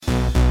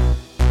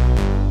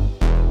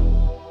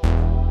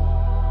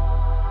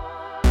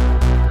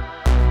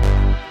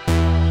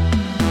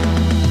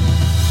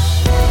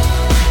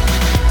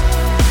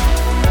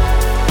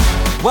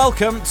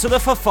Welcome to the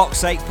For Fox's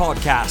Sake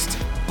podcast,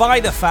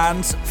 by the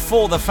fans,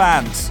 for the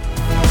fans.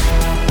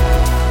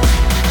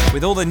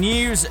 With all the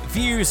news,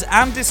 views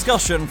and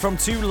discussion from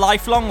two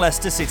lifelong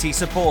Leicester City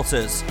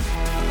supporters.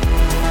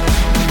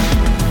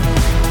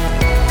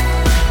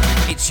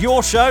 It's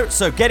your show,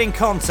 so get in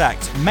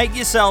contact, make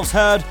yourselves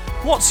heard.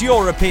 What's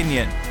your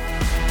opinion?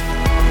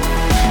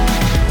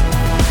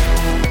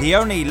 The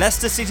only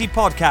Leicester City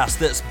podcast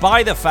that's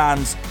by the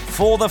fans,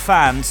 for the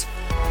fans.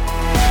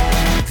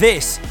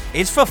 This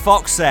is For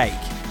Fox's Sake.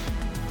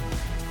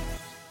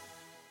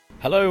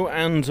 Hello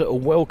and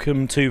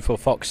welcome to For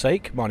Fox's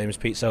Sake. My name is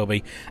Pete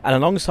Selby, and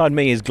alongside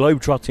me is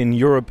globetrotting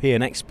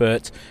European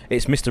expert.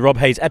 It's Mr. Rob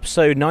Hayes,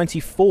 episode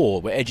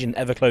 94. We're edging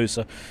ever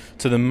closer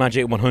to the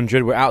Magic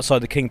 100. We're outside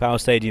the King Power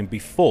Stadium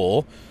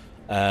before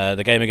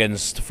the game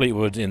against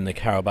Fleetwood in the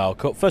Carabao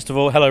Cup. First of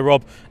all, hello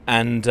Rob,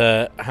 and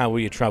how were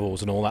your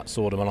travels and all that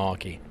sort of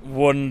malarkey?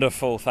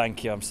 Wonderful,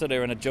 thank you. I'm still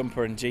here in a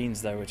jumper and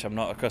jeans though, which I'm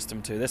not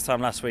accustomed to. This time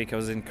last week I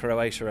was in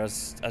Croatia,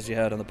 as you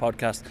heard on the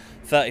podcast,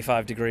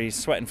 35 degrees,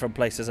 sweating from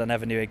places I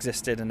never knew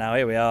existed, and now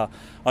here we are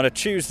on a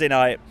Tuesday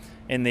night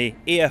in the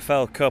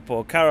EFL Cup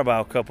or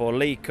Carabao Cup or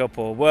League Cup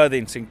or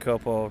Worthington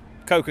Cup or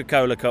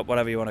Coca-Cola Cup,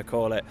 whatever you want to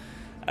call it,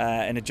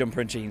 in a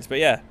jumper and jeans. But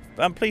yeah,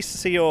 I'm pleased to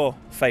see your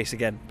face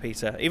again,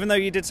 Peter. Even though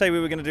you did say we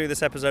were going to do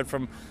this episode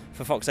from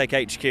For Fox's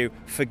Sake HQ,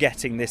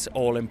 forgetting this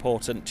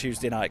all-important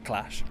Tuesday night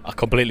clash. I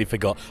completely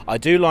forgot. I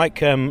do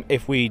like,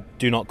 if we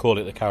do not call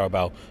it the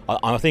Carabao,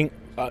 I think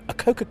a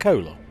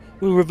Coca-Cola.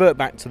 We'll revert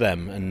back to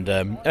them, and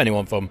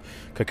anyone from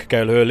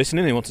Coca-Cola who are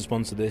listening and want to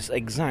sponsor this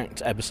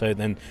exact episode,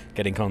 then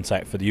get in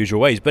contact for the usual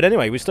ways. But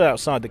anyway, we're still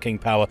outside the King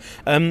Power.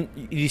 You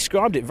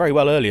described it very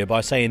well earlier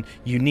by saying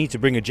you need to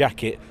bring a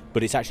jacket,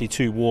 but it's actually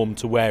too warm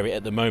to wear it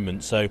at the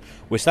moment. So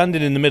we're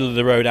standing in the middle of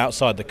the road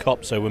outside the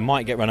Kop, so we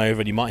might get run over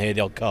and you might hear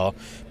the odd car.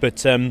 But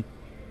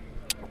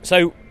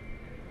so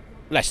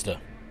Leicester,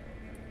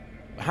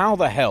 how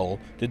the hell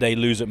did they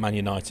lose at Man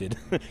United?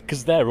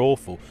 Because they're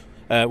awful.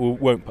 We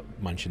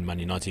won't mention the Man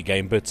United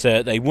game, but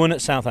they won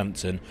at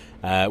Southampton.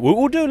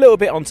 We'll do a little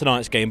bit on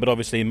tonight's game, but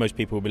obviously most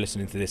people will be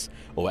listening to this,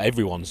 or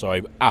everyone,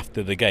 sorry,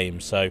 after the game.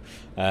 So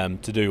to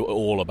do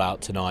all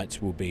about tonight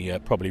will be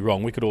probably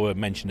wrong. We could all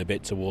mention a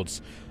bit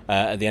towards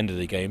at the end of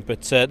the game.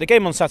 But the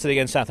game on Saturday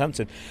against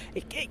Southampton,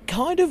 it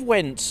kind of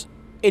went,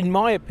 in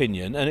my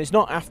opinion, and it's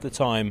not after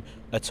time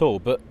at all,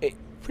 but it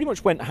pretty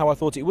much went how I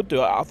thought it would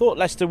do. I thought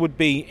Leicester would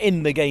be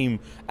in the game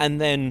and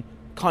then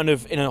kind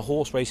of, in a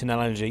horse racing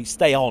analogy,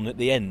 stay on at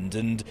the end,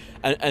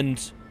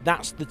 and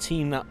that's the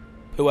team that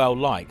Puel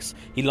likes.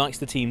 He likes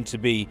the team to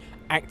be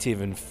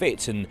active and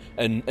fit and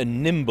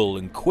nimble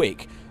and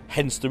quick,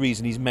 hence the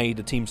reason he's made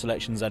the team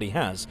selections that he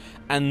has,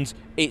 and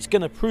it's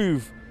going to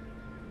prove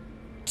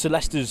to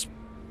Leicester's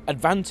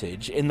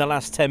advantage in the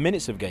last 10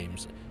 minutes of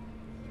games,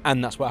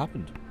 and that's what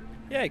happened.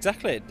 Yeah,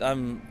 exactly.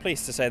 I'm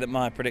pleased to say that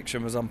my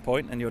prediction was on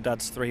point, and your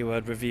dad's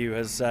 3-word review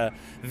has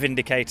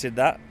vindicated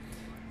that.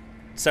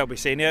 Selby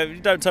Senior,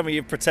 don't tell me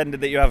you've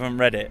pretended that you haven't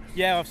read it.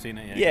 Yeah, I've seen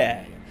it.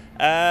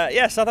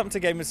 Yeah. Southampton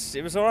game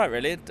was all right,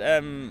 really.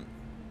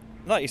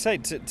 Like you say,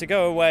 to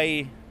go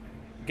away,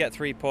 get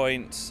 3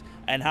 points,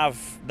 and have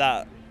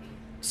that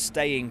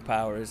staying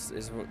power is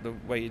the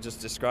way you just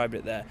described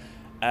it there.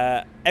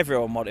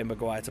 Everyone wanted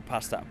Maguire to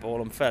pass that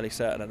ball. I'm fairly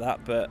certain of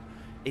that, but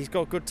he's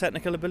got good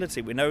technical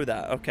ability. We know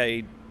that.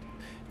 Okay,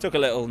 took a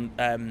little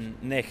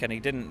nick, and he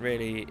didn't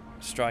really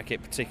strike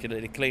it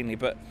particularly cleanly,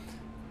 but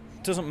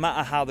doesn't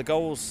matter how the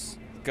goals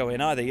go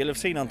in either. You'll have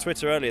seen on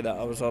Twitter earlier that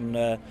I was on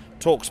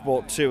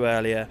TalkSport 2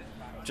 earlier,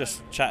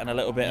 just chatting a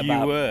little bit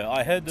about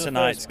I heard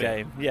tonight's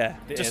game. Yeah,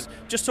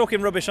 just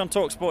talking rubbish on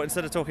TalkSport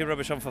instead of talking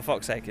rubbish on For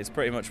Fox's Sake is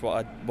pretty much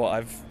what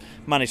I've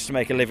managed to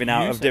make a living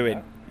out of doing.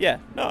 That. Yeah,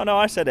 no,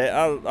 I said it.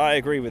 I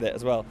agree with it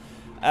as well.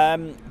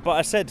 But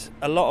I said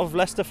a lot of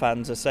Leicester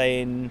fans are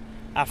saying,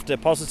 after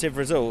positive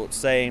results,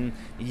 saying,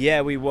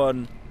 yeah, we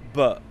won,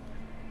 but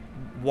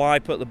why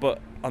put the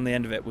but on the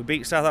end of it? We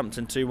beat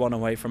Southampton 2-1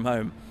 away from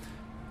home.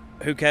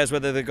 Who cares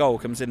whether the goal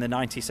comes in the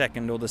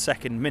 92nd or the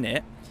second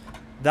minute?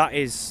 That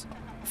is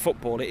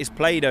football. It is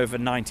played over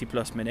 90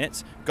 plus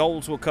minutes.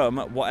 Goals will come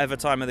at whatever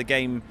time of the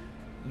game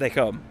they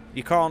come.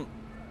 You can't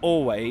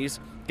always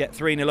get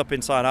 3-0 up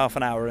inside half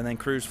an hour and then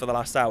cruise for the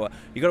last hour.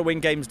 You've got to win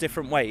games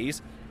different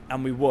ways,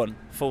 and we won,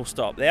 full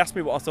stop. They asked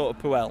me what I thought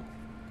of Puel,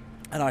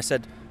 and I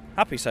said,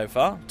 happy so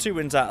far. 2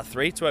 wins out of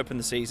 3 to open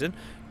the season.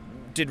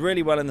 Did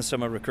really well in the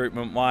summer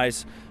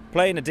recruitment-wise.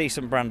 Playing a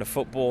decent brand of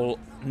football,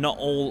 not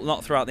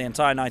throughout the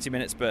entire 90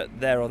 minutes, but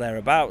there or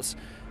thereabouts.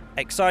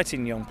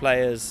 Exciting young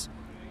players,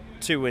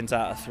 2 wins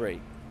out of 3.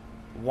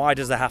 Why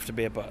does there have to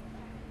be a but?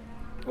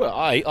 Well,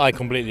 I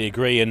completely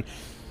agree, and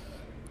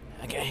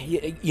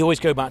again, you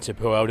always go back to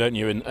Puel, don't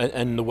you,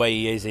 and the way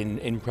he is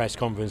in press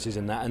conferences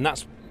and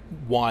that's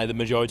why the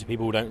majority of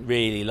people don't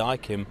really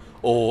like him,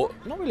 or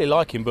not really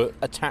like him, but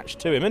attached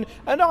to him.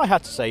 And I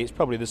had to say it's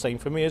probably the same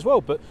for me as well,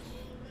 but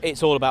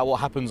it's all about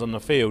what happens on the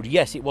field.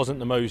 Yes, it wasn't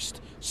the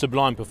most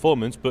sublime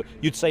performance, but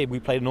you'd say we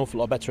played an awful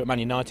lot better at Man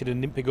United and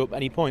didn't pick up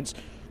any points.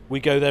 We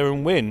go there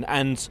and win,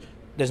 and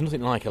there's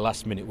nothing like a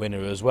last-minute winner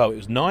as well. It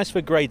was nice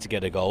for Gray to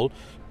get a goal.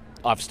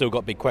 I've still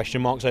got big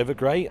question marks over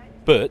Gray,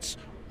 but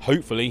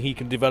hopefully he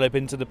can develop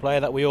into the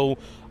player that we all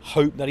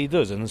hope that he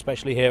does, and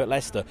especially here at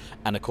Leicester.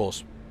 And of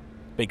course,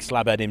 big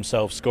Slabhead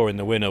himself scoring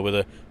the winner with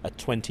a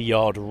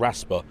 20-yard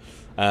rasper.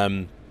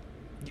 A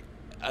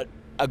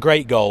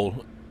great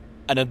goal,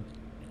 and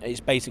it's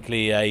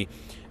basically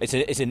it's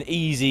an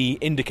easy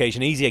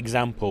indication, easy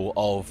example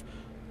of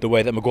the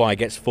way that Maguire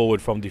gets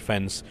forward from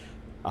defence.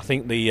 I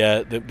think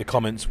the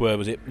comments were,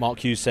 was it Mark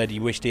Hughes said he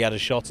wished he had a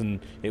shot and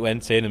it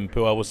went in, and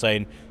Puel was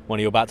saying when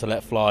he was about to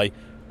let fly,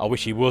 I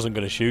wish he wasn't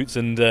going to shoot,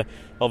 and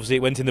obviously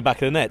it went in the back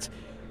of the net.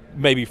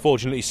 Maybe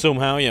fortunately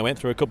somehow, went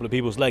through a couple of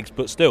people's legs,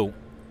 but still,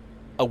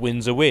 a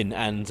win's a win,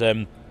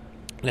 and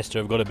Leicester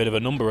have got a bit of a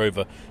number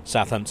over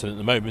Southampton at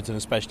the moment, and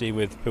especially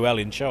with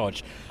Puel in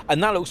charge.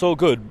 And that looks all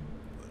good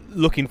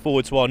looking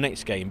forward to our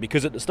next game,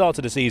 because at the start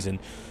of the season,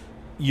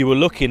 you were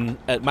looking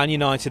at Man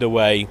United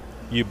away,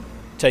 you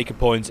take a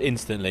point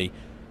instantly,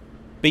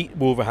 beat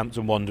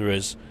Wolverhampton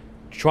Wanderers,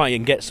 try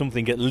and get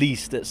something at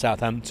least at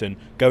Southampton,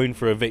 going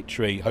for a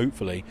victory,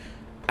 hopefully,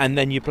 and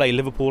then you play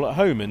Liverpool at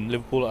home, and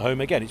Liverpool at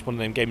home again. It's one of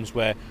them games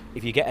where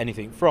if you get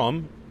anything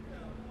from,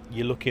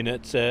 you're looking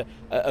at a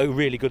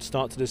really good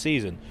start to the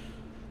season.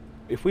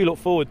 If we look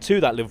forward to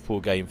that Liverpool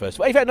game first,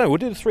 in fact, no, we'll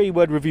do the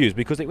 3-word reviews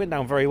because it went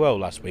down very well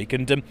last week,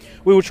 and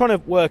we were trying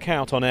to work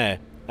out on air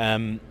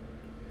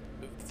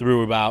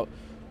through about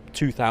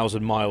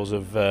 2,000 miles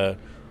of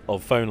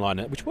phone line,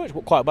 which worked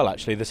quite well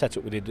actually. The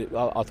setup we did,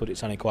 I thought it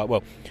sounded quite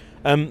well.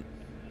 We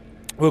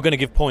were going to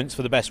give points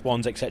for the best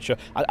ones, etc.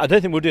 I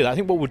don't think we'll do that. I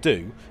think what we'll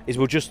do is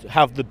we'll just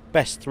have the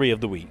best 3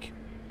 of the week.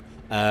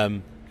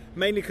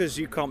 Mainly because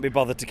you can't be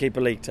bothered to keep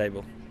a league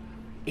table.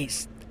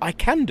 I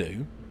can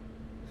do.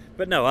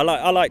 But no, I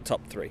like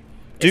top 3.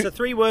 It's a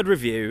 3-word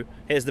review.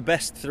 Here's the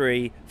best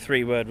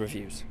 3-word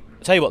reviews.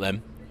 I'll tell you what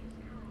then.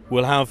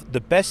 We'll have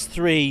the best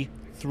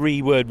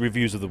 3-word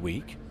reviews of the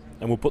week,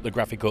 and we'll put the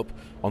graphic up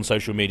on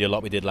social media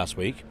like we did last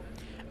week.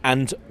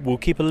 And we'll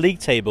keep a league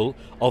table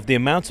of the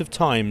amount of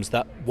times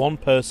that one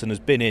person has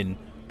been in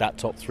that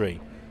top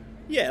 3.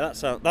 Yeah,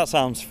 that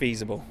sounds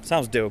feasible.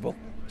 Sounds doable.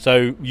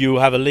 So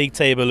you'll have a league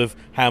table of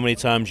how many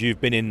times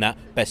you've been in that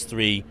best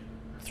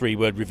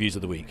 3-word reviews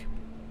of the week.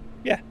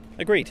 Yeah,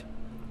 agreed.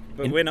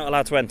 But we're not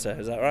allowed to enter,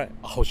 is that right?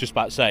 I was just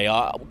about to say,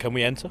 can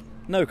we enter?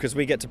 No, because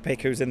we get to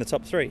pick who's in the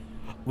top 3.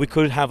 We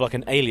could have like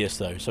an alias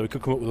though, so we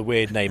could come up with a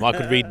weird name. I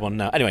could read one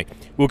now. Anyway,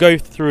 we'll go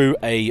through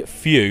a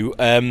few.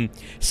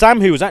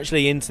 Sam, who was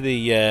actually into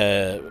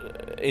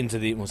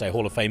the we'll say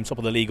Hall of Fame, top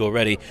of the league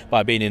already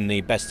by being in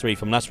the best 3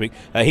 from last week,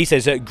 he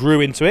says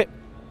grew into it.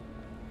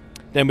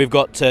 Then we've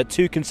got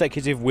 2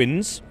 consecutive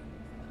wins.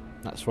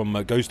 That's from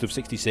Ghost of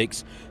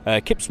 66.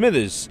 Kip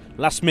Smithers,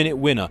 last minute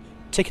winner,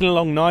 ticking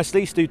along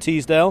nicely. Stu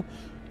Teasdale,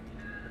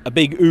 a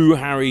big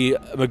Harry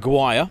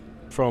Maguire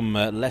from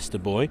Leicester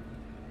boy.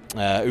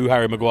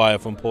 Harry Maguire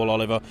from Paul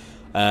Oliver.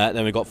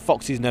 Then we've got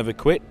Foxes Never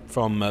Quit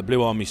from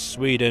Blue Army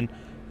Sweden.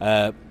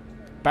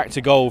 Back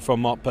to goal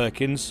from Mark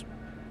Perkins.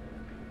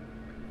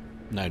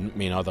 No,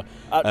 me neither.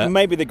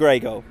 Maybe the Gray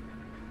goal.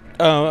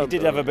 He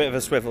did have a bit of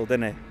a swivel,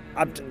 didn't he?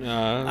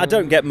 I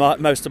don't get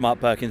most of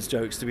Mark Perkins'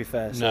 jokes, to be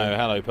fair. So. No,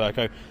 hello,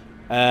 Perko.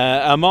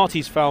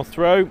 Marty's foul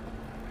throw.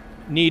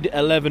 Need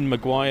 11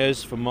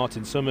 Maguires from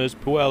Martin Summers.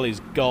 Puel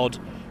is God.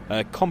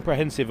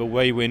 Comprehensive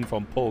away win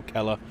from Paul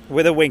Keller.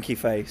 With a winky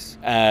face.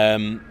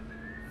 Slabhead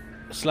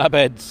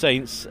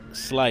Saints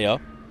Slayer.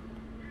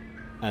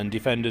 And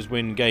defenders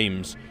win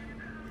games.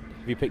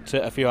 Have you picked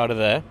a few out of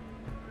there?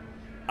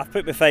 I've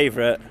picked my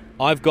favourite.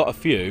 I've got a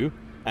few,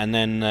 and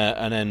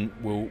then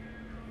we'll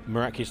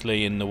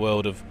miraculously, in the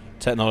world of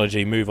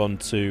technology, move on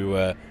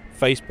to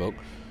Facebook.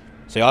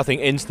 So I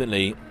think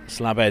instantly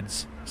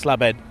Slabhead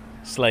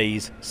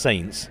slays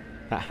Saints.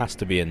 That has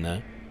to be in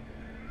there.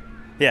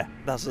 Yeah,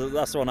 that's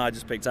the one I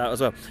just picked out as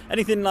well.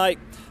 Anything like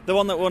the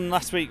one that won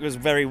last week was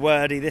very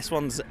wordy. This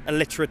one's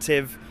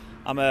alliterative.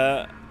 I'm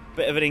a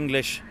bit of an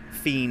English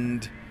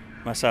fiend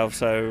myself,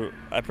 so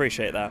I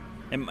appreciate that.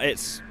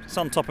 It's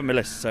on top of my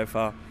list so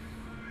far.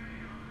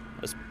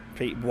 As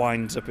Pete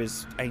winds up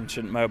his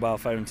ancient mobile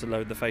phone to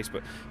load the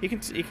Facebook. You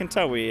can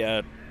tell we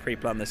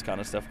pre-plan this kind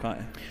of stuff, can't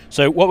you?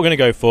 So what we're going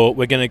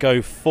to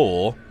go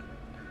for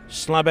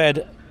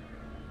Slabhead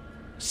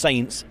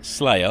Saints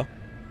Slayer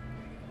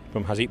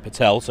from Hazit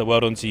Patel, so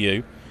well done to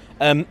you.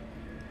 I'm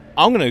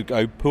going to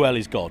go Puel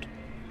is God,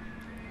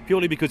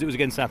 purely because it was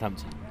against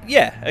Southampton.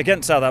 Yeah,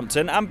 against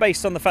Southampton, and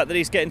based on the fact that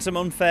he's getting some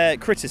unfair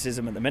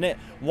criticism at the minute,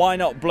 why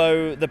not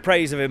blow the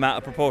praise of him out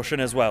of proportion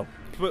as well?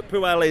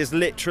 Puel is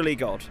literally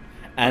God.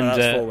 And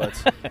that's 4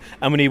 words.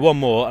 And we need one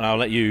more, and I'll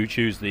let you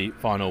choose the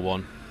final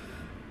one.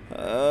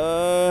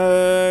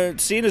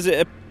 Seeing as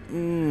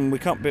we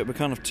can't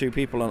have 2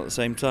 people on at the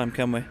same time,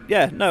 can we?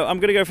 Yeah, no, I'm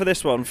going to go for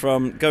this one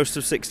from Ghost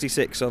of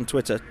 66 on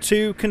Twitter.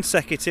 2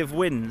 consecutive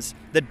wins.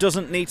 There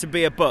doesn't need to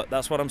be a but.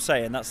 That's what I'm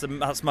saying.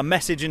 That's my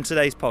message in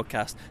today's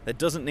podcast. There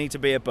doesn't need to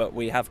be a but.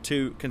 We have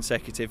 2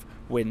 consecutive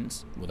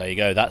wins. Well, there you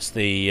go. That's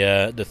the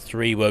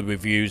 3-word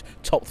reviews,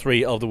 top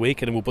 3 of the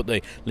week, and then we'll put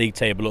the league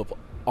table up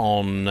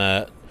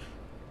on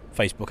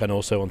Facebook and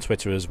also on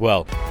Twitter as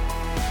well.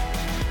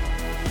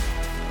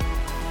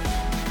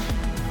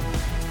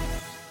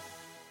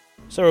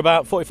 So we're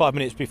about 45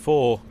 minutes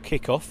before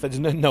kick-off. There's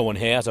no one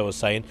here, as I was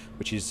saying,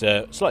 which is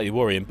slightly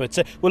worrying. But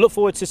we'll look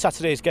forward to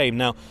Saturday's game.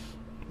 Now,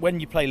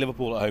 when you play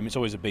Liverpool at home, it's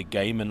always a big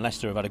game, and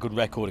Leicester have had a good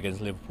record against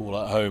Liverpool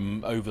at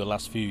home over the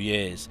last few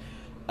years.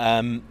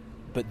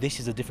 But this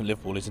is a different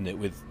Liverpool, isn't it,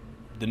 with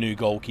the new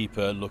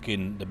goalkeeper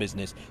looking the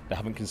business. They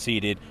haven't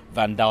conceded.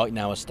 Van Dijk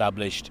now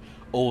established.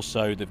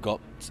 Also, they've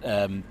got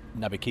Naby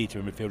Keita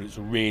in midfield. It's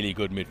a really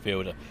good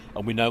midfielder.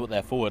 And we know what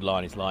their forward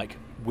line is like.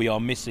 We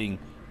are missing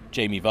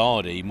Jamie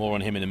Vardy, more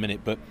on him in a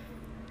minute, but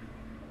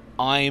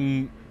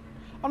I'm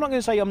not going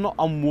to say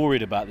I'm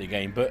worried about the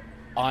game, but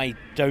I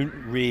don't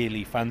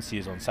really fancy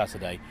us on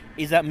Saturday.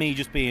 Is that me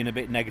just being a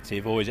bit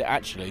negative, or is it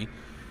actually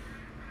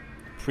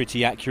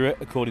pretty accurate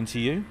according to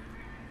you?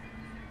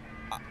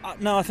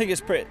 No, I think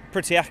it's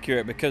pretty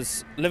accurate,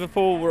 because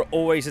Liverpool were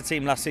always a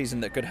team last season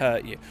that could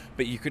hurt you,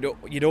 but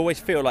you'd always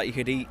feel like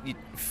you'd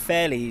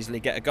fairly easily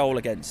get a goal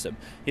against them.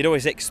 You'd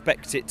always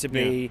expect it to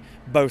be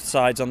both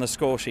sides on the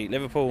score sheet.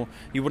 Liverpool,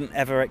 you wouldn't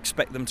ever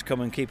expect them to come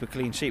and keep a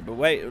clean sheet, but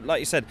like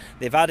you said,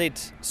 they've added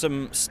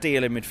some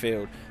steel in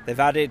midfield. They've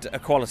added a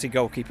quality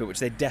goalkeeper, which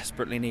they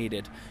desperately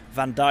needed.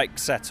 Van Dijk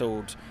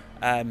settled.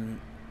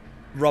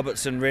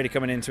 Robertson really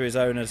coming into his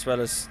own, as well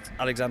as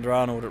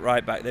Alexander-Arnold at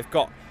right back.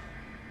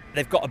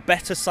 They've got a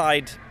better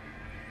side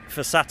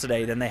for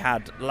Saturday than they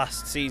had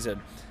last season,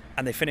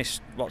 and they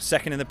finished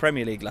second in the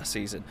Premier League last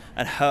season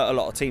and hurt a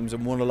lot of teams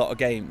and won a lot of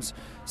games.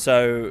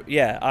 So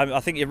yeah, I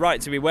think you're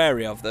right to be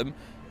wary of them.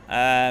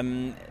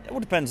 It all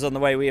depends on the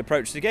way we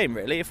approach the game,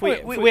 really. If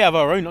we have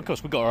our own, of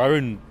course, we've got our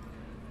own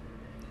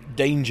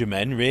danger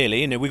men,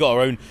 really, and we've got our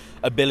own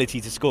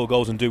ability to score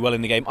goals and do well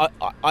in the game.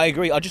 I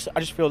agree. I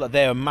just feel that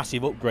they're a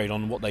massive upgrade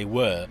on what they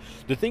were.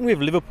 The thing with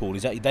Liverpool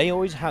is that they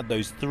always had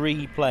those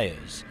three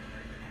players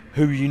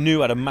who you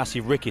knew had a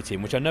massive ricket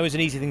in, which I know is an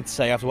easy thing to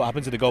say after what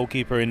happened to the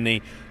goalkeeper in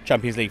the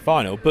Champions League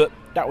final, but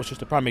that was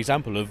just a prime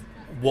example of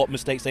what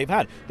mistakes they've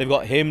had. They've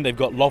got him, they've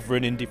got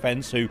Lovren in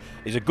defence, who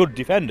is a good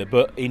defender,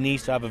 but he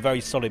needs to have a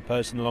very solid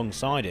person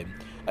alongside him.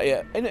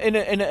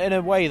 In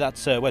a way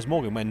that Wes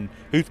Morgan, when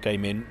Huth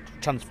came in,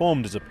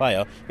 transformed as a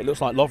player. It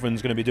looks like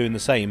Lovren's going to be doing the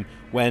same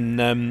when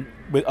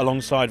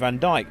alongside Van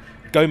Dijk.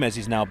 Gomez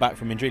is now back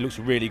from injury. Looks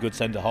a really good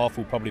centre-half,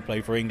 will probably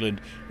play for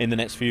England in the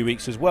next few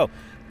weeks as well.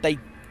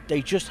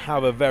 They just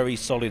have a very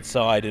solid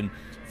side, and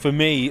for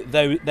me,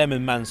 them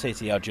and Man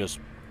City are just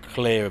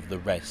clear of the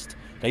rest.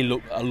 They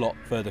look a lot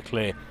further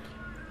clear,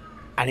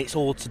 and it's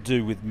all to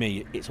do with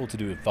me. It's all to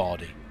do with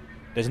Vardy.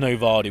 There's no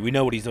Vardy. We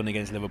know what he's done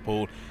against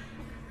Liverpool.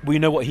 We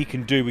know what he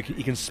can do.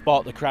 He can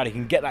spark the crowd. He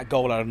can get that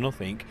goal out of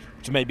nothing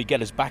to maybe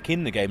get us back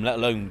in the game, let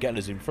alone get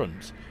us in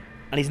front.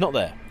 And he's not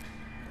there.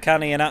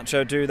 Can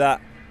Iheanacho do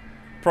that?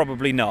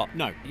 Probably not.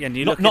 No,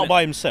 and not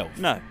by himself.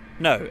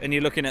 No, and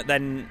you're looking at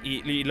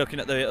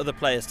the other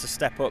players to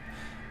step up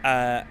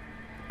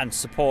and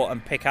support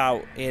and pick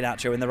out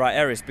Iheanacho in the right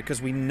areas,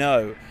 because we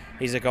know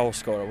he's a goal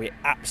scorer. We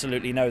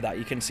absolutely know that.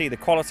 You can see the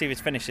quality of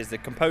his finishes, the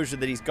composure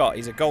that he's got.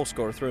 He's a goal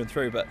scorer through and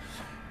through, but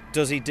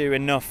does he do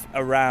enough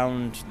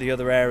around the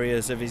other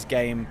areas of his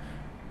game?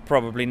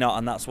 Probably not,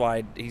 and that's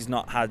why he's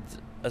not had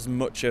as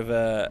much of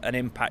an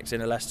impact in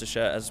a Leicester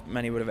shirt as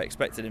many would have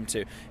expected him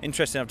to.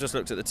 Interesting, I've just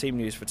looked at the team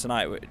news for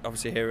tonight,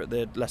 obviously here at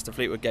the Leicester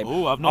Fleetwood game.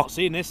 Oh, I've not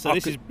seen this, so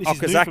this is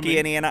Okazaki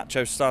and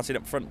Iheanacho started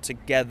up front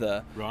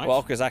together. Right.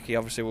 Well, Okazaki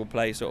obviously will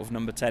play sort of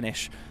number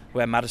 10-ish,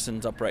 where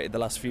Maddison's operated the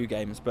last few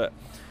games, but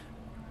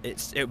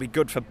it'll be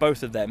good for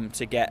both of them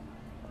to get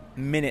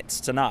minutes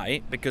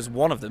tonight, because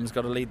one of them's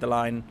got to lead the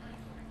line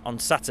on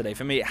Saturday.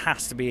 For me, it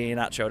has to be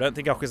Iheanacho. I don't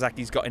think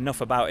Okazaki's got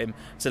enough about him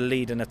to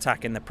lead an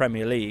attack in the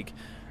Premier League.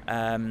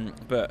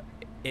 But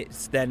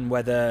it's then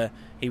whether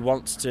he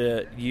wants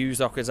to use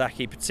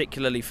Okazaki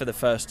particularly for the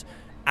first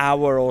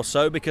hour or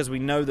so, because we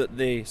know that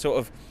the sort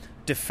of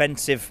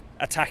defensive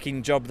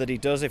attacking job that he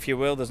does, if you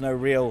will, there's no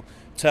real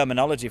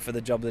terminology for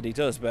the job that he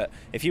does, but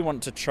if you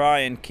want to try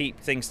and keep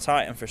things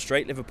tight and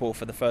frustrate Liverpool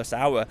for the first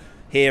hour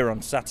here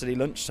on Saturday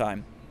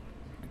lunchtime,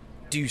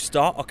 do you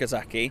start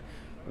Okazaki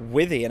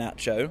with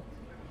Iheanacho?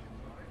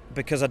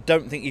 Because I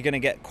don't think you're going to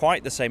get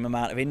quite the same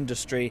amount of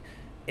industry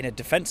in a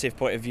defensive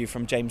point of view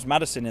from James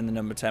Maddison in the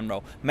number 10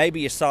 role. Maybe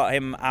you start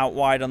him out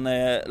wide on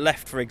the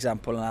left, for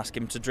example, and ask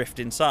him to drift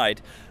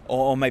inside,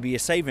 or maybe you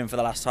save him for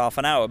the last half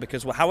an hour,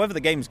 because however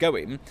the game's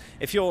going,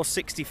 if you're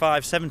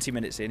 65, 70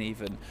 minutes in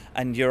even,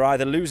 and you're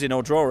either losing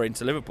or drawing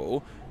to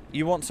Liverpool,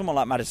 you want someone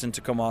like Maddison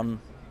to come on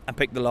and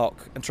pick the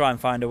lock and try and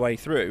find a way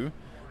through.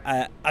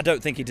 I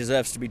don't think he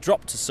deserves to be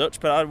dropped as such,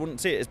 but I wouldn't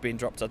see it as being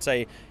dropped. I'd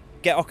say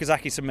get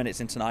Okazaki some minutes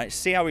in tonight,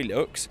 see how he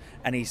looks,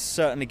 and he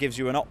certainly gives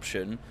you an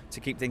option to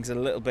keep things a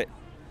little bit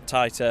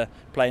tighter,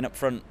 playing up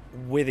front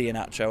with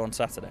Iheanacho on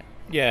Saturday.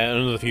 Yeah,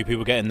 and another few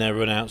people getting their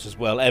run-outs as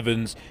well.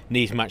 Evans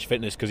needs match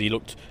fitness because he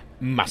looked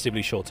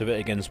massively short of it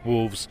against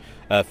Wolves.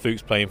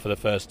 Fuchs playing for the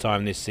first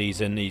time this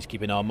season. He's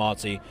keeping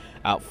Armati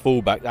out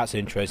full-back. That's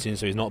interesting,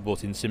 so he's not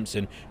brought in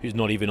Simpson, who's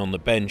not even on the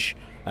bench.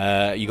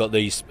 You got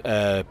these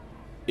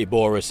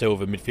Iborra,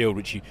 Silva midfield,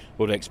 which you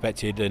would have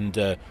expected, and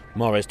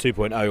Mahrez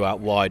 2.0 out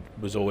wide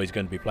was always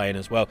going to be playing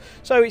as well.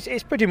 So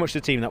it's pretty much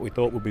the team that we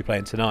thought would be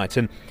playing tonight,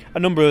 and a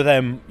number of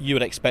them you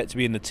would expect to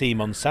be in the team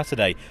on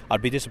Saturday.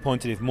 I'd be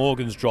disappointed if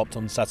Morgan's dropped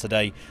on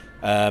Saturday,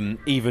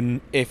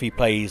 even if he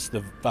plays the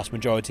vast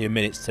majority of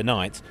minutes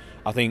tonight.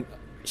 I think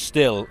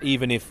still,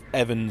 even if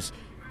Evans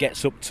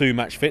gets up to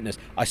match fitness,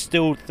 I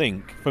still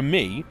think, for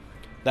me,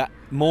 that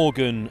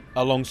Morgan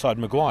alongside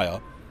Maguire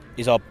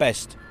is our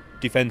best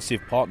defensive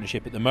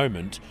partnership at the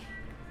moment.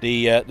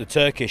 The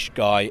Turkish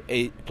guy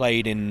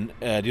played in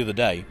the other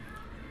day.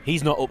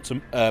 He's not up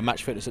to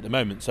match fitness at the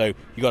moment, so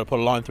you've got to put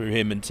a line through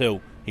him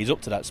until he's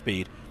up to that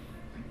speed.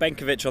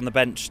 Benkovic on the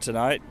bench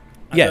tonight.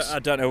 Yes. I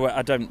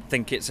don't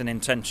think it's an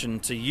intention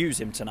to use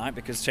him tonight,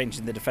 because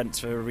changing the defence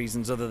for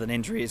reasons other than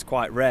injury is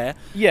quite rare.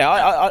 Yeah,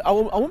 I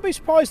wouldn't be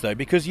surprised though,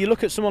 because you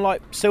look at someone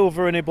like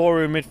Silva and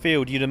Iborra in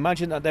midfield, you'd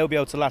imagine that they'll be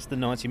able to last the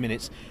 90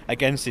 minutes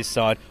against this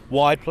side.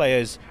 Wide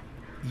players,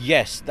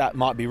 yes, that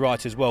might be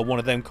right as well, one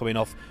of them coming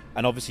off,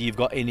 and obviously you've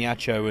got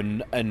Iheanacho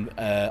and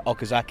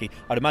Okazaki.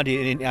 I'd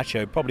imagine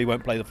Iheanacho probably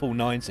won't play the full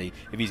 90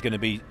 if he's going to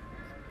be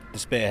the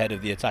spearhead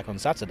of the attack on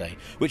Saturday,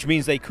 which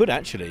means they could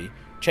actually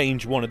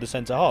change one of the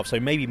centre halves. So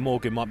maybe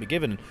Morgan might be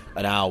given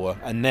an hour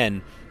and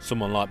then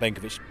someone like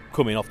Benkovic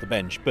coming off the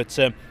bench. But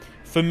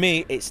for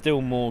me, it's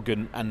still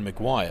Morgan and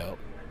Maguire.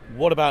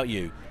 What about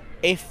you?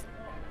 If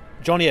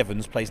Johnny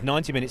Evans plays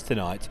 90 minutes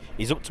tonight,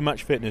 he's up to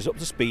match fitness, up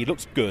to speed,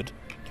 looks good,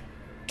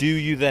 do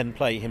you then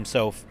play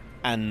himself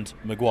and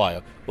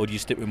Maguire, or do you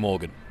stick with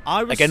Morgan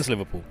against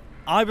Liverpool?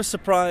 I was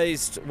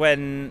surprised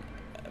when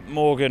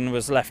Morgan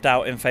was left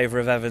out in favour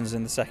of Evans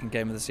in the second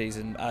game of the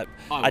season.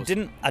 I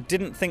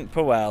didn't think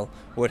Puel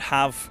would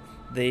have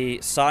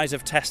the size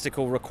of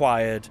testicle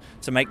required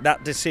to make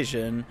that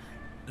decision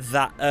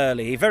that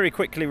early. He very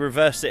quickly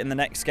reversed it in the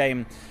next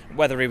game.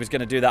 Whether he was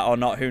going to do that or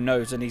not, who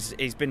knows? And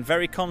he's been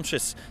very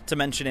conscious to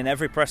mention in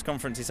every press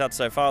conference he's had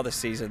so far this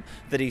season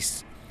that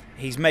he's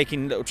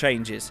making little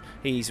changes.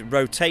 He's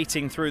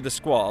rotating through the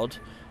squad,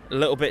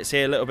 little bits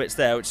here, little bits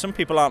there, which some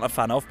people aren't a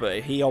fan of,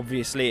 but he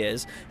obviously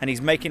is, and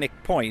he's making a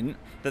point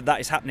that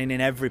is happening in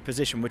every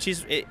position, which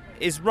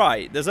is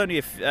right. There's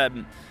only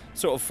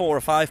sort of 4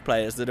 or 5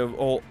 players that are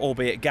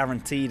albeit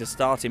guaranteed a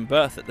starting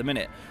berth at the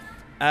minute.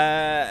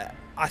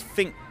 I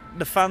think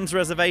the fans'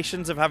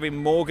 reservations of having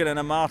Morgan and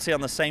Amati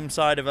on the same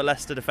side of a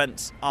Leicester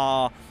defence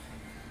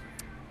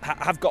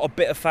have got a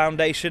bit of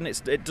foundation.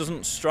 It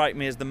doesn't strike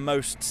me as the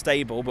most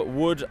stable, but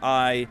would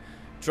I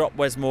drop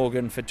Wes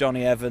Morgan for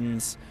Johnny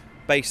Evans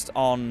based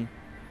on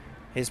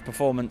his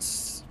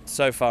performance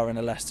so far in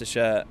a Leicester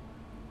shirt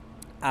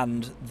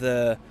and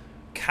the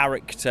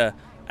character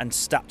and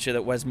stature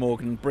that Wes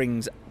Morgan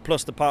brings,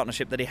 plus the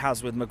partnership that he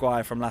has with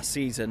Maguire from last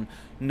season?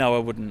 No, I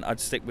wouldn't. I'd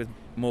stick with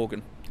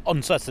Morgan.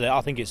 On Saturday,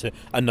 I think it's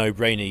a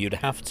no-brainer. You'd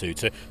have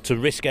to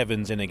risk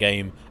Evans in a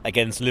game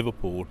against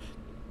Liverpool.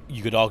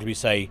 You could arguably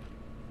say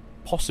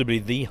possibly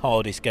the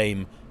hardest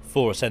game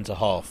for a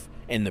centre-half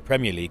in the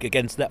Premier League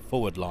against that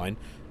forward line.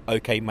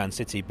 OK, Man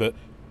City, but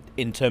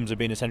in terms of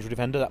being a central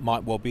defender, that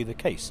might well be the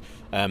case.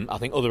 I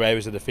think other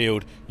areas of the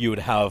field, you would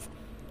have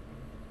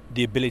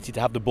the ability to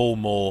have the ball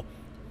more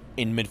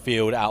in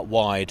midfield, out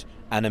wide,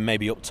 and then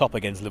maybe up top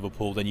against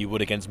Liverpool than you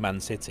would against Man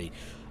City.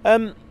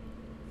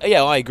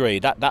 Yeah, I agree.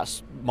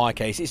 That's my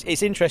case.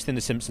 It's interesting,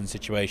 the Simpson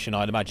situation.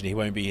 I'd imagine he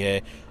won't be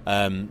here.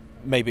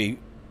 Maybe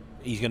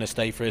he's going to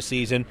stay for a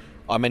season.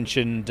 I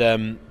mentioned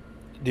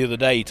the other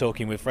day,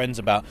 talking with friends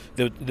about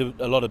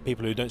a lot of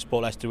people who don't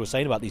support Leicester were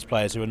saying about these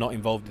players who are not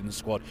involved in the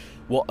squad.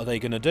 What are they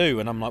going to do?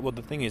 And I'm like, well,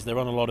 the thing is, they're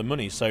on a lot of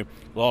money, so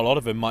a lot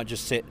of them might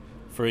just sit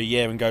for a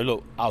year and go,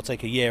 look, I'll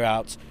take a year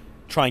out,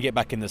 try and get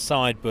back in the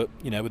side, but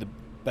with the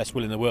best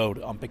will in the world,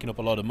 I'm picking up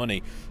a lot of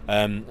money.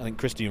 I think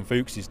Christian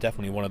Fuchs is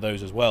definitely one of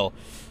those as well.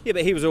 Yeah,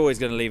 but he was always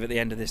going to leave at the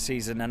end of this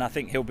season, and I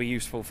think he'll be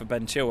useful for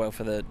Ben Chilwell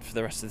for the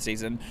rest of the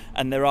season.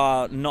 And there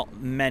are not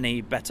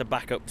many better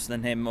backups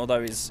than him,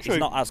 although he's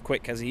not as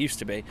quick as he used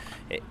to be.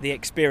 The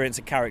experience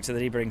and character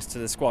that he brings to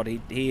the squad,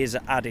 he is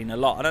adding a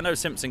lot. And I know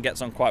Simpson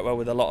gets on quite well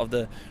with a lot of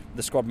the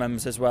squad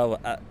members as well.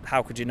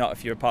 How could you not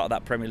if you're a part of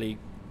that Premier League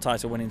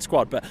title-winning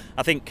squad? But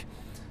I think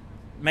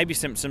maybe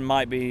Simpson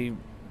might be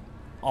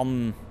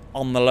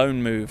on the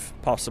loan move,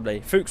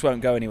 possibly. Fuchs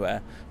won't go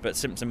anywhere, but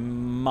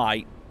Simpson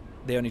might.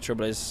 The only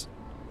trouble is,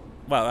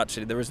 well,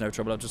 actually, there is no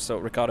trouble. I just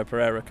thought Ricardo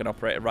Pereira can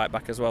operate at right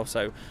back as well.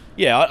 So,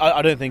 yeah,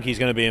 I don't think he's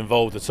going to be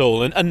involved at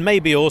all. And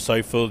maybe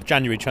also for the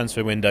January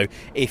transfer window,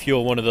 if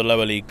you're one of the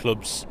lower league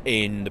clubs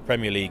in the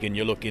Premier League and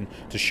you're looking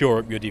to shore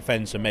up your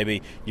defence, and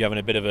maybe you're having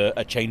a bit of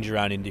a change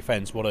around in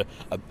defence,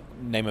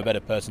 name a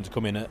better person to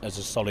come in as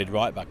a solid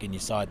right back in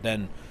your side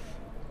then.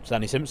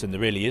 Danny Simpson,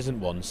 there really isn't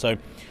one. So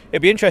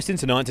it'll be interesting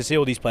tonight to see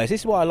all these players. This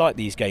is why I like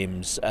these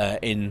games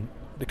in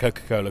the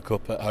Coca-Cola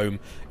Cup at home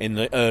in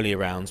the earlier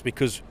rounds,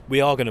 because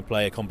we are going to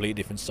play a completely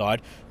different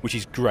side, which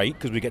is great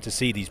because we get to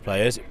see these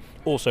players.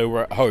 Also,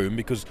 we're at home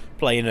because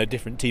playing a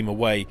different team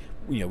away,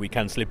 we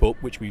can slip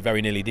up, which we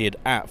very nearly did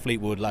at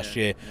Fleetwood last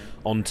year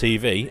on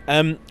TV.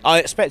 I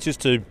expect us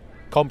to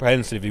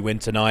comprehensively win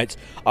tonight.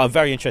 I'm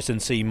very interested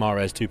in seeing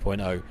Mahrez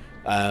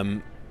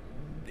 2.0.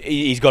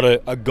 He's got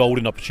a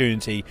golden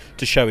opportunity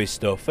to show his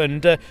stuff,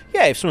 and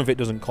if some of it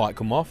doesn't quite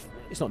come off,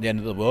 it's not the end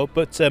of the world,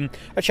 but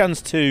a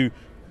chance to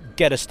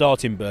get a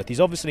starting berth.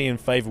 He's obviously in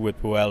favour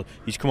with Puel.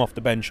 He's come off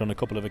the bench on a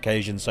couple of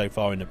occasions so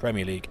far in the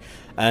Premier League,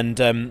 and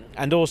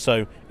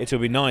also it'll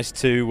be nice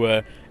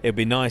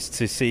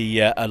to see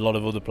a lot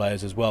of other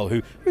players as well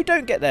who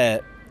don't get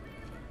their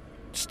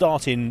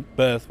starting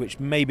berth, which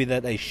maybe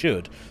that they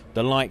should.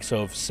 The likes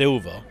of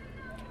Silva,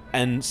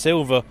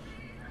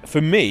 for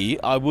me,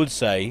 I would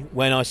say,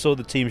 when I saw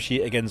the team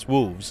sheet against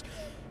Wolves,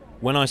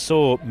 when I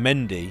saw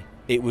Mendy,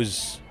 it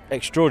was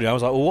extraordinary. I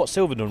was like, well, what's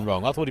Silva done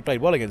wrong? I thought he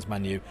played well against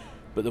Man U,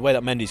 but the way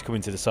that Mendy's come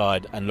into the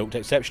side and looked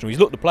exceptional, he's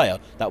looked the player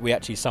that we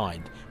actually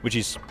signed, which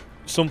is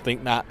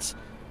something that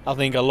I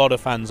think a lot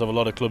of fans of a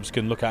lot of clubs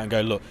can look at and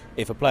go, look,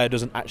 if a player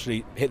doesn't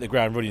actually hit the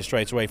ground running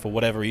straight away for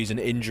whatever reason,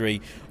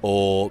 injury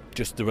or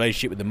just the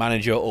relationship with the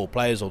manager or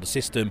players or the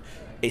system,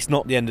 it's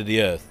not the end of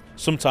the earth.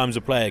 Sometimes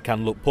a player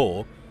can look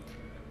poor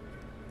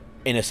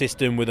in a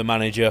system with a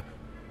manager,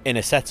 in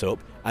a setup,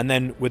 and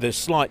then with a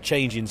slight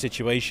change in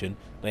situation,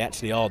 they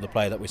actually are the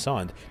player that we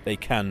signed. They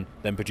can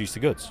then produce the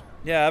goods.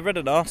 Yeah, I read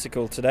an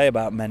article today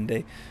about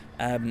Mendy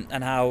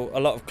and how a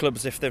lot of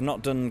clubs, if they've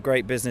not done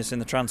great business in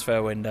the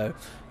transfer window,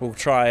 will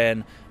try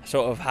and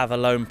sort of have a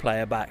loan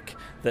player back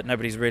that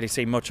nobody's really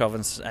seen much of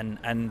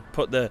and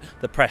put the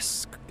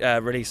press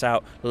release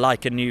out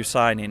like a new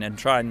signing and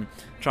try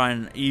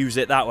and use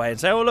it that way and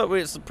say, oh, look,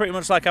 it's pretty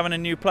much like having a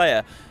new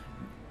player.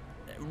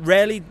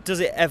 Rarely does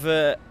it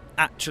ever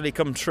actually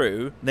come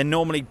true. They're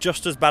normally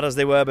just as bad as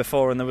they were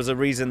before, and there was a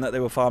reason that they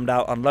were farmed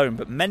out on loan.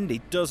 But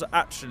Mendy does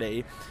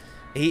actually,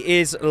 he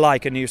is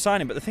like a new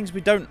signing. But the things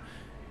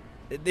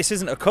this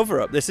isn't a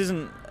cover-up. This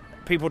isn't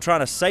people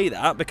trying to say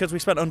that, because we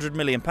spent £100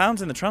 million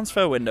in the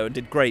transfer window and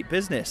did great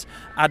business,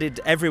 added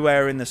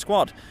everywhere in the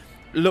squad,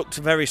 looked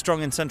very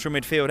strong in central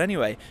midfield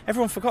anyway.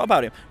 Everyone forgot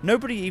about him.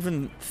 Nobody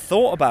even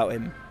thought about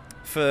him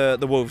for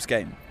the Wolves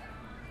game.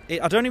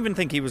 I don't even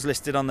think he was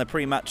listed on the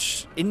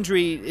pre-match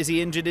injury. Is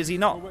he injured? Is he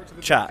not?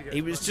 Chat. He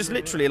was just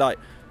literally like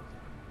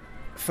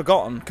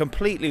forgotten,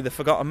 completely the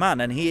forgotten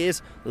man, and he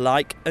is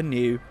like a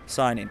new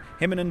signing.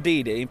 Him and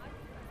Ndidi,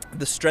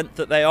 the strength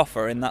that they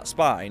offer in that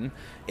spine.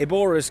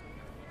 Ibora's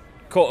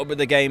caught up with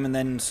the game and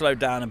then slowed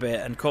down a bit,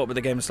 and caught up with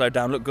the game and slowed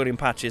down, looked good in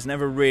patches,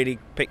 never really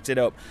picked it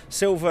up.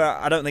 Silva,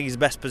 I don't think his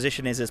best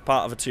position is as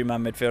part of a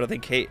two-man midfield. I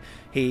think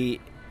he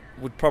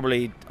would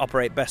probably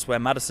operate best where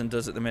Maddison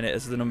does at the minute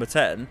as the number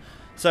 10.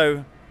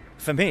 So,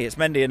 for me, it's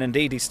Mendy and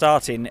Ndidi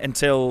starting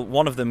until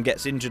one of them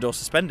gets injured or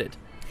suspended.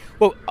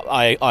 Well,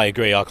 I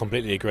agree. I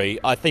completely agree.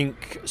 I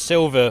think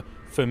Silva,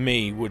 for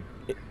me, would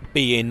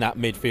be in that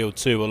midfield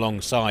too,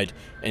 alongside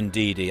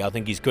Ndidi. I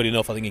think he's good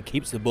enough. I think he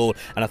keeps the ball,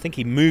 and I think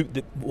he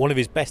moved. One of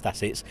his best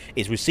assets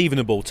is receiving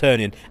the ball,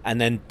 turning, and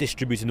then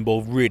distributing the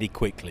ball really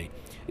quickly.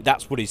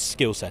 That's what his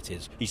skill set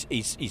is.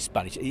 He's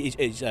Spanish.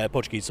 He's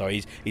Portuguese.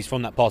 Sorry. He's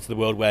from that part of the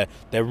world where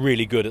they're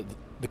really good at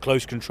the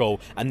close control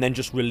and then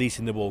just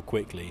releasing the ball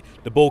quickly.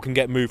 The ball can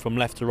get moved from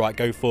left to right,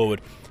 go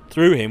forward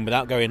through him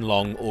without going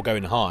long or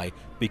going high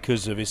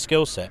because of his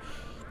skill set.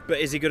 But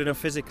is he good enough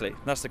physically?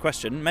 That's the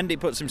question. Mendy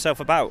puts himself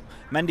about.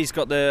 Mendy's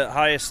got the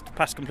highest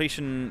pass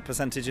completion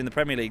percentage in the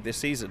Premier League this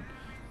season.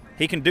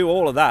 He can do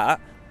all of that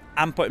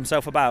and put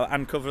himself about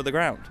and cover the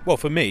ground. Well,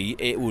 for me,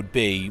 it would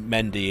be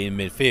Mendy in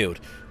midfield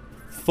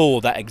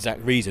for that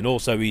exact reason.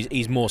 Also,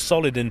 he's more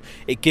solid, and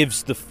it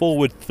gives the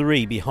forward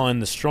three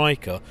behind the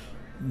striker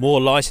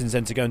more license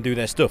then to go and do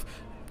their stuff.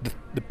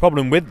 The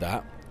problem with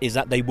that is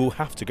that they will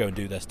have to go and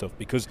do their stuff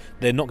because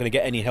they're not going to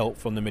get any help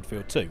from the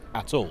midfield too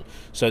at all.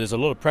 So there's a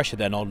lot of pressure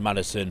then on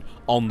Maddison,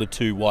 on the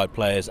two wide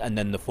players, and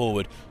then the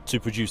forward to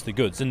produce the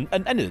goods. And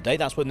at the end of the day,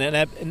 that's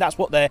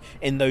what they're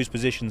in those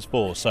positions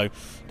for. So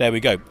there we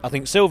go. I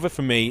think Silva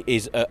for me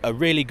is a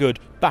really good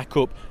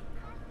backup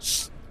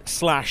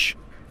slash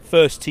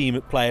first team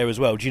player as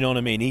well. Do you know what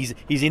I mean? He's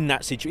in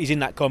that he's in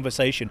that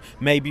conversation.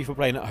 Maybe if we're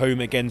playing at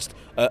home against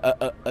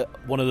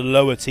one of the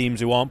lower teams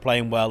who aren't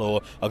playing well,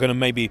 or are going to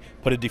maybe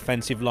put a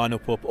defensive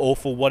lineup up, or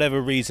for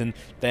whatever reason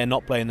they're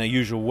not playing their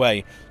usual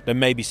way, then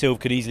maybe Silva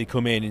could easily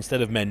come in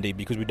instead of Mendy,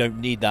 because we don't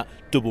need that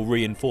double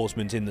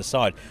reinforcement in the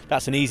side.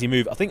 That's an easy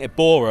move. I think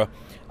Iborra,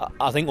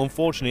 I think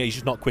unfortunately he's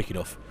just not quick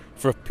enough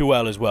for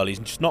Puel as well. He's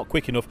just not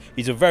quick enough.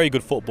 He's a very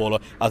good footballer.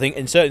 I think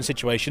in certain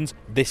situations,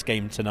 this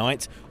game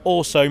tonight,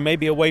 also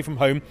maybe away from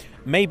home,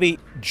 maybe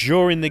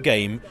during the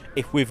game,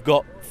 if we've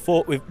got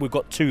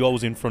two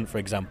goals in front, for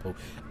example,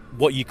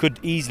 what you could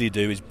easily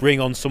do is bring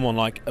on someone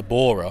like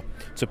Iborra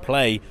to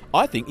play.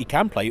 I think he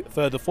can play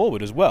further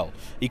forward as well.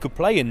 He could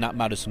play in that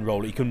Maddison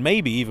role. He can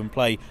maybe even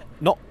play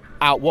not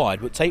out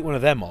wide, but take one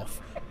of them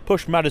off,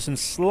 push Maddison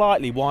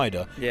slightly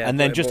wider, and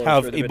then just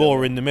have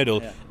Iborra in the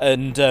middle,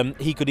 and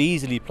he could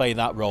easily play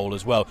that role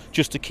as well,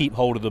 just to keep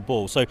hold of the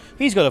ball. So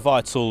he's got a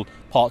vital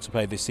part to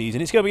play this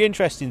season. It's going to be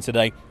interesting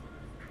today.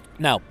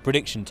 Now,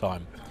 prediction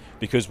time,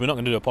 because we're not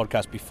going to do a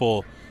podcast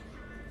before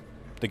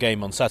the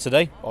game on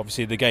Saturday.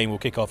 Obviously the game will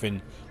kick off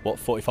in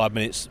 45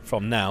 minutes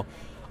from now.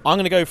 I'm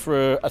going to go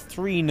for a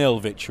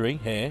 3-0 victory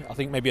here. I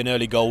think maybe an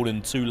early goal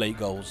and 2 late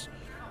goals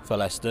for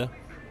Leicester.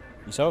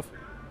 Yourself?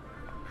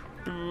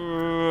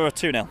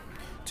 2-0.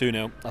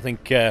 2-0. I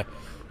think Mr.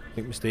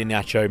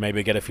 Iheanacho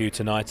maybe get a few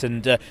tonight,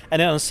 and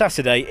then on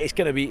Saturday it's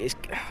going to be.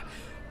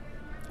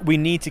 We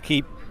need to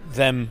keep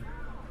them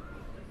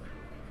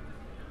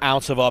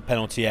out of our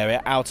penalty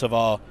area, out of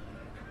our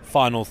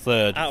final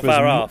third, out of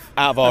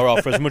our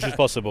half for as much as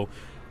possible.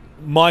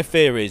 My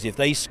fear is if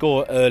they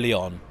score early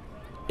on,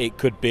 it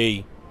could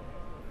be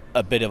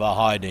a bit of a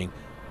hiding,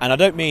 and I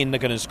don't mean they're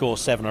going to score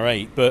 7 or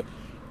 8, but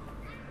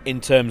in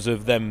terms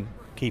of them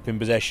keeping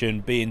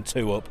possession, being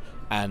 2 up,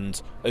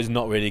 and is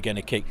not really going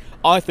to kick.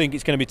 I think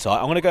it's going to be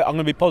tight. I'm going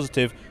to be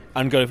positive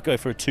and go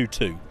for a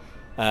 2-2,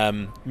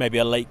 maybe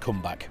a late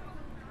comeback.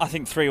 I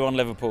think 3-1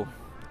 Liverpool.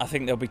 I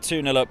think they'll be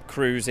 2-0 up,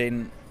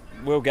 cruising.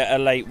 We'll get a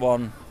late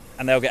one,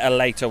 and they'll get a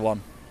later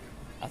one.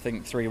 I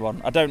think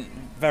 3-1. I don't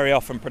very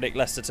often predict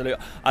Leicester to lose.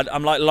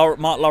 I'm like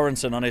Mark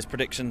Lawrenson on his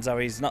predictions. How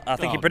he's not. I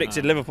think he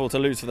predicted Liverpool to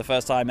lose for the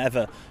first time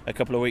ever a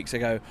couple of weeks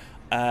ago.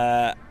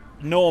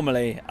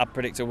 Normally, I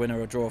predict a winner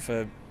or draw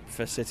for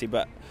City,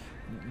 but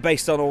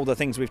based on all the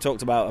things we've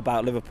talked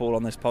about Liverpool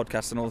on this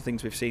podcast and all the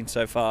things we've seen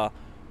so far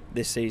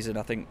this season,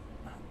 I think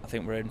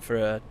we're in for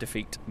a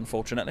defeat,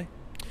 unfortunately.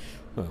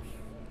 Well,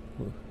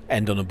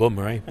 end on a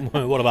bummer, eh?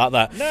 What about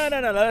that? No.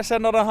 Let's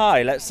end on a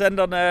high. Let's end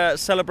on a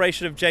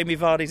celebration of Jamie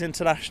Vardy's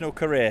international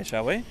career,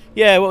 shall we?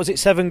 Yeah, what was it?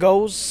 7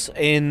 goals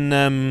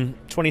in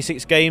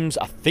 26 games.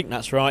 I think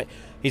that's right.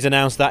 He's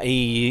announced that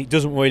he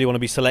doesn't really want to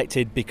be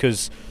selected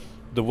because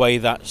the way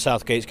that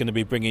Southgate's going to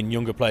be bringing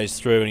younger players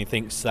through, and he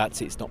thinks that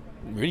it's not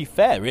really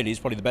fair, really, is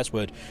probably the best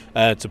word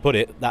to put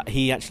it, that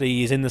he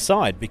actually is in the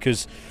side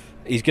because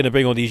he's going to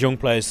bring all these young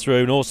players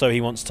through, and also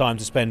he wants time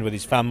to spend with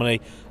his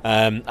family,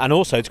 and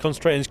also to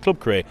concentrate on his club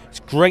career. It's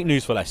great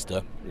news for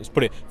Leicester. Let's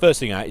put it first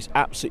thing out. It's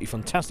absolutely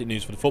fantastic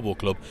news for the football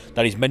club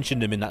that he's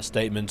mentioned him in that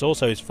statement.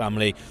 Also his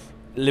family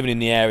living in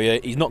the area.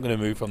 He's not going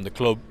to move from the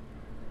club.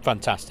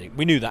 Fantastic.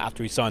 We knew that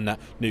after he signed that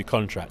new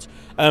contract.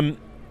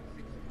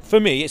 For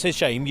me, it's a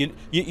shame.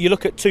 You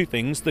look at 2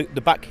 things: the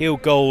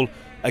backheel goal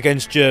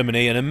against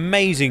Germany, an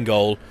amazing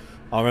goal.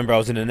 I remember I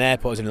was in an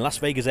airport. I was in Las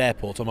Vegas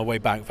airport on my way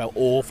back. It felt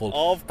awful.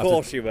 Of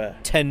course you were.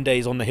 10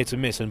 days on the hit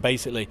and miss, and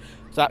basically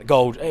that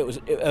goal, it was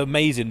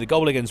amazing. The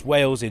goal against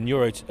Wales in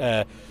Euro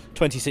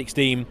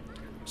 2016,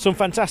 some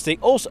fantastic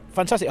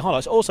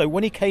highlights. Also,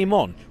 when he came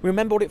on,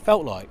 remember what it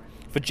felt like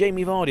for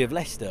Jamie Vardy of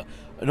Leicester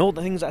and all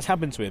the things that's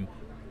happened to him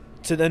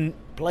to then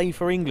play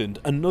for England.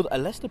 A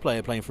Leicester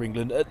player playing for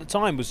England at the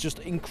time was just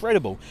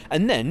incredible.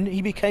 And then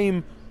he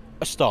became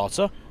a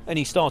starter, and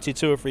he started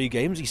 2 or 3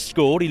 games. He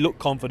scored, he looked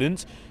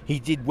confident, he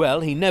did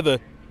well. He never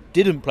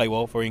didn't play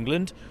well for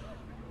England,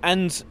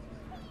 and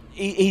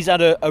he's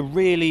had a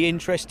really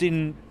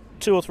interesting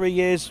 2 or 3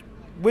 years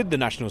with the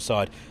national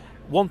side.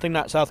 One thing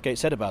that Southgate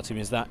said about him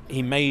is that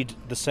he made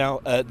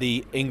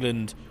the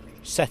England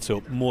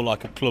setup more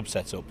like a club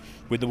setup,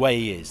 with the way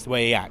he is, the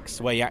way he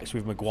acts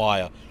with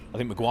Maguire. I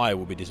think Maguire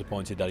will be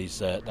disappointed that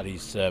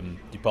he's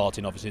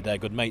departing. Obviously they're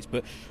good mates,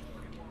 but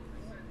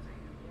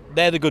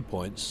they're the good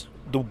points.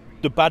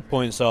 The bad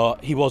points are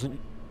he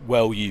wasn't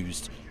well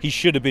used. He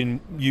should have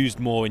been used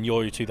more in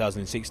Euro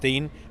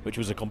 2016, which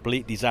was a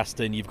complete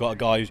disaster, and you've got a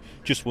guy who's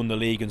just won the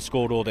league and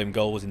scored all them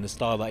goals in the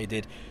style that he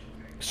did.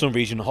 For some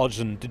reason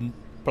Hodgson didn't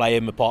play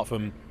him apart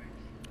from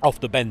off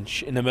the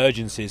bench in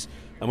emergencies,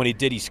 and when he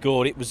did, he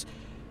scored.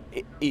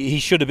 He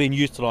should have been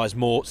utilised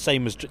more,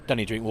 same as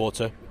Danny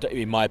Drinkwater.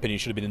 In my opinion,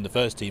 should have been in the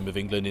first team of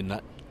England in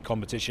that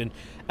competition.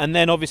 And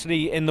then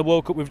obviously in the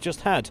World Cup we've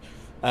just had,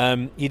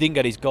 he didn't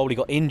get his goal, he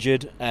got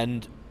injured,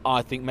 and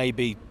I think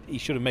maybe he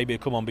should have maybe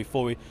come on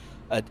before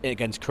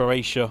against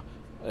Croatia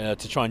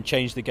to try and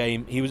change the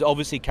game. He was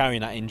obviously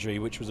carrying that injury,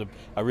 which was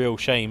a real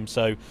shame.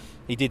 So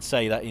he did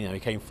say that he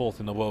came 4th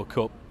in the World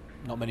Cup.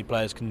 Not many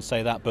players can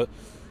say that, but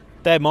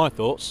they're my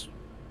thoughts.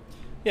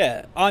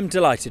 Yeah, I'm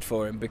delighted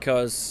for him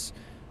because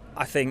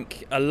I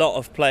think a lot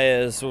of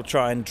players will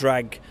try and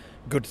drag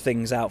good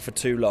things out for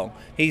too long.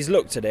 He's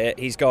looked at it,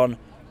 he's gone,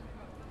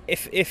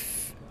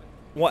 if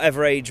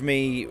whatever age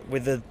me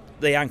with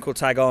the ankle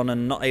tag on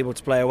and not able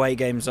to play away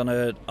games on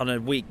a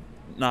week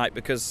night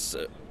because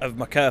of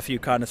my curfew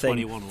kind of thing.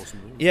 21 or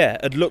something. Yeah,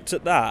 had looked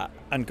at that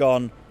and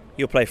gone,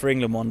 you'll play for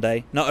England one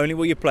day. Not only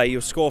will you play,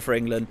 you'll score for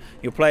England,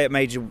 you'll play at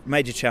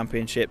major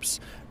championships,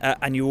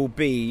 and you will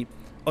be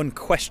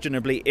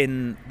unquestionably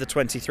in the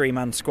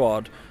 23-man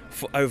squad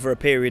for over a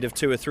period of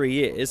 2 or 3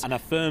 years. And a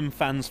firm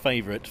fans'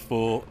 favourite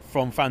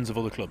from fans of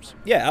other clubs.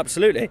 Yeah,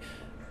 absolutely.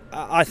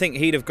 I think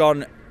he'd have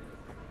gone,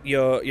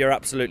 you're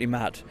absolutely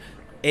mad.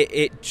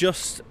 He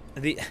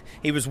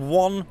was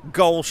 1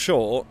 goal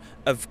short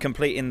of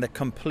completing the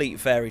complete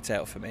fairy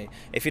tale for me.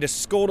 If he'd have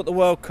scored at the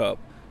World Cup,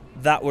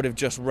 that would have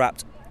just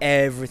wrapped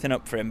everything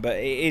up for him. But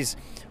it is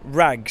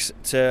rags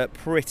to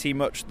pretty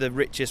much the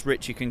richest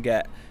rich you can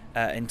get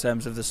in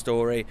terms of the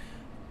story.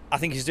 I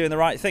think he's doing the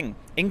right thing.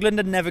 England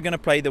are never going to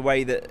play the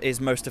way that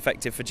is most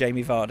effective for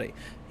Jamie Vardy.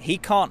 He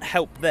can't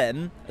help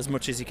them as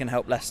much as he can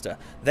help Leicester.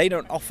 They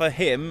don't offer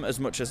him as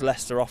much as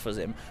Leicester offers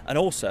him. And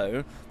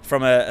also,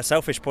 from a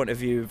selfish point of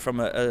view, from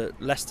a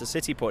Leicester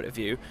City point of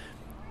view,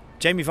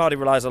 Jamie Vardy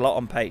relies a lot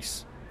on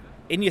pace.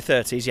 In your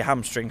 30s, your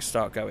hamstrings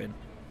start going.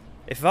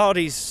 If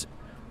Vardy's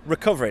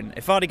recovering,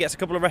 if Vardy gets a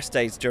couple of rest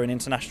days during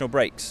international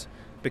breaks,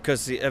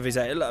 because of his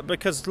age,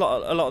 because a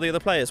lot of the other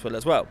players will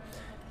as well,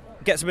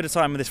 gets a bit of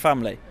time with his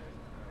family,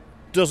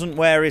 doesn't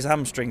wear his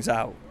hamstrings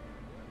out,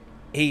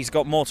 he's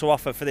got more to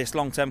offer for this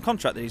long-term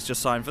contract that he's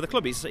just signed for the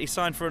club. He's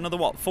signed for another,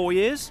 4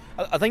 years?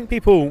 I think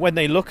people, when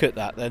they look at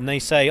that, then they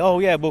say, oh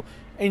yeah, well,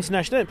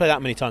 international, they don't play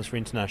that many times for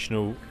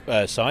international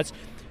sides.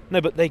 No,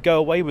 but they go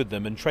away with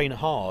them and train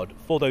hard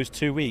for those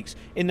 2 weeks.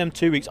 In them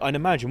 2 weeks, I'd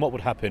imagine what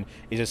would happen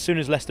is as soon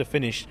as Leicester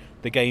finish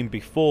the game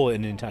before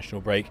an international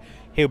break,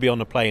 he'll be on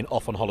the plane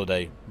off on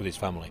holiday with his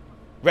family,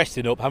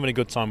 resting up, having a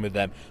good time with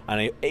them.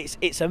 And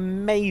it's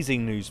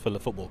amazing news for the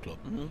football club.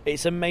 Mm-hmm.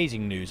 It's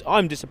amazing news.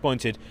 I'm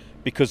disappointed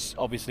because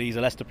obviously he's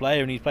a Leicester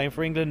player and he's playing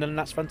for England, and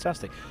that's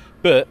fantastic.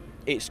 But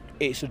it's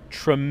a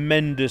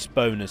tremendous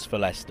bonus for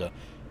Leicester.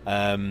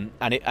 And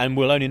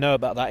we'll only know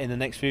about that in the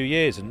next few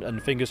years,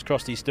 and fingers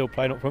crossed he's still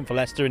playing up front for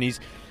Leicester, and he's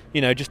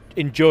just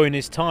enjoying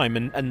his time,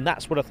 and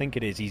that's what I think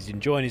it is. He's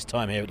enjoying his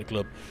time here at the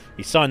club.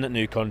 He signed that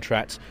new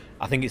contract.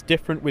 I think it's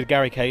different with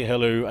Gary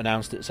Cahill, who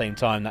announced at the same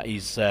time that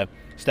he's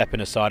stepping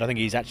aside. I think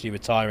he's actually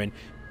retiring,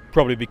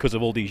 probably because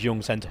of all these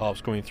young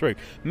centre-halves coming through.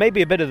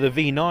 Maybe a bit of the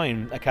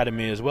V9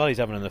 academy as well. He's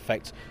having an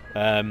effect.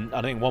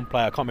 I think one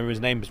player, I can't remember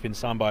his name, has been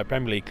signed by a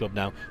Premier League club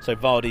now. So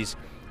Vardy's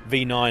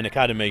V9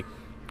 academy,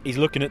 he's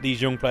looking at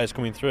these young players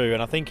coming through,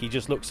 and I think he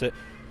just looks at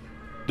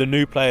the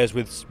new players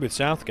with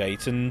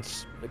Southgate and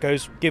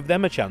goes, give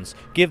them a chance.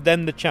 Give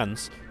them the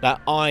chance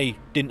that I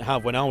didn't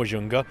have when I was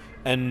younger,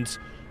 and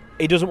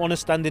he doesn't want to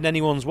stand in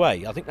anyone's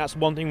way. I think that's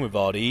one thing with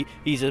Vardy.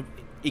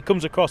 He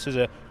comes across as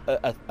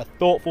a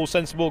thoughtful,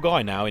 sensible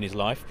guy now in his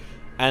life,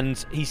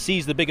 and he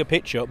sees the bigger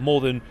picture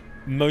more than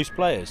most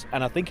players,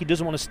 and I think he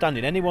doesn't want to stand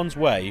in anyone's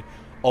way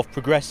of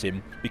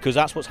progressing, because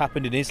that's what's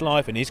happened in his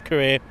life and his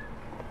career.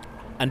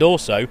 And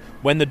also,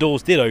 when the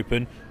doors did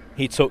open,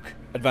 he took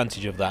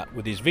advantage of that.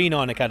 With his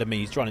V9 Academy,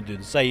 he's trying to do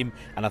the same,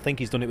 and I think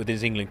he's done it with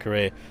his England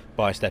career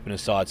by stepping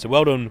aside. So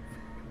well done,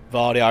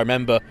 Vardy.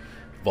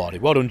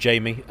 Well done,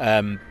 Jamie.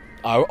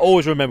 I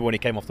always remember when he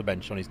came off the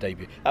bench on his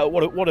debut.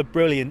 What a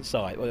brilliant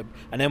sight.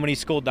 And then when he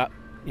scored that,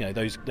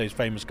 those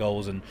famous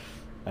goals, and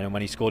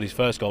when he scored his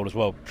first goal as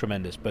well,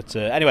 tremendous. But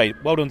anyway,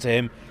 well done to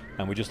him,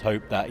 and we just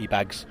hope that he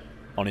bags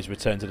on his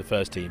return to the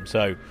first team.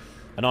 So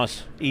a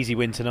nice, easy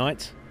win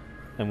tonight,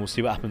 and we'll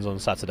see what happens on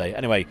Saturday.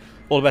 Anyway,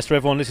 all the best for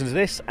everyone listening to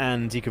this,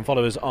 and you can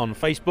follow us on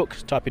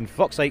Facebook. Type in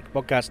Fox 8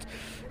 Podcast.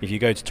 If you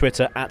go to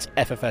Twitter at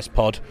FFS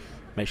Pod,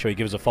 make sure you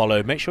give us a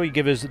follow. Make sure you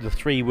give us the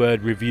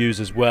 3-word reviews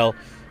as well,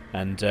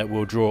 and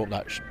we'll draw up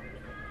that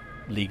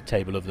league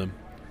table of them.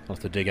 I'll have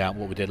to dig out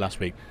what we did last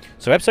week.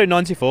 So episode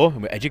 94,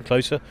 and we're edging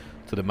closer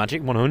to the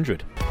magic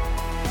 100.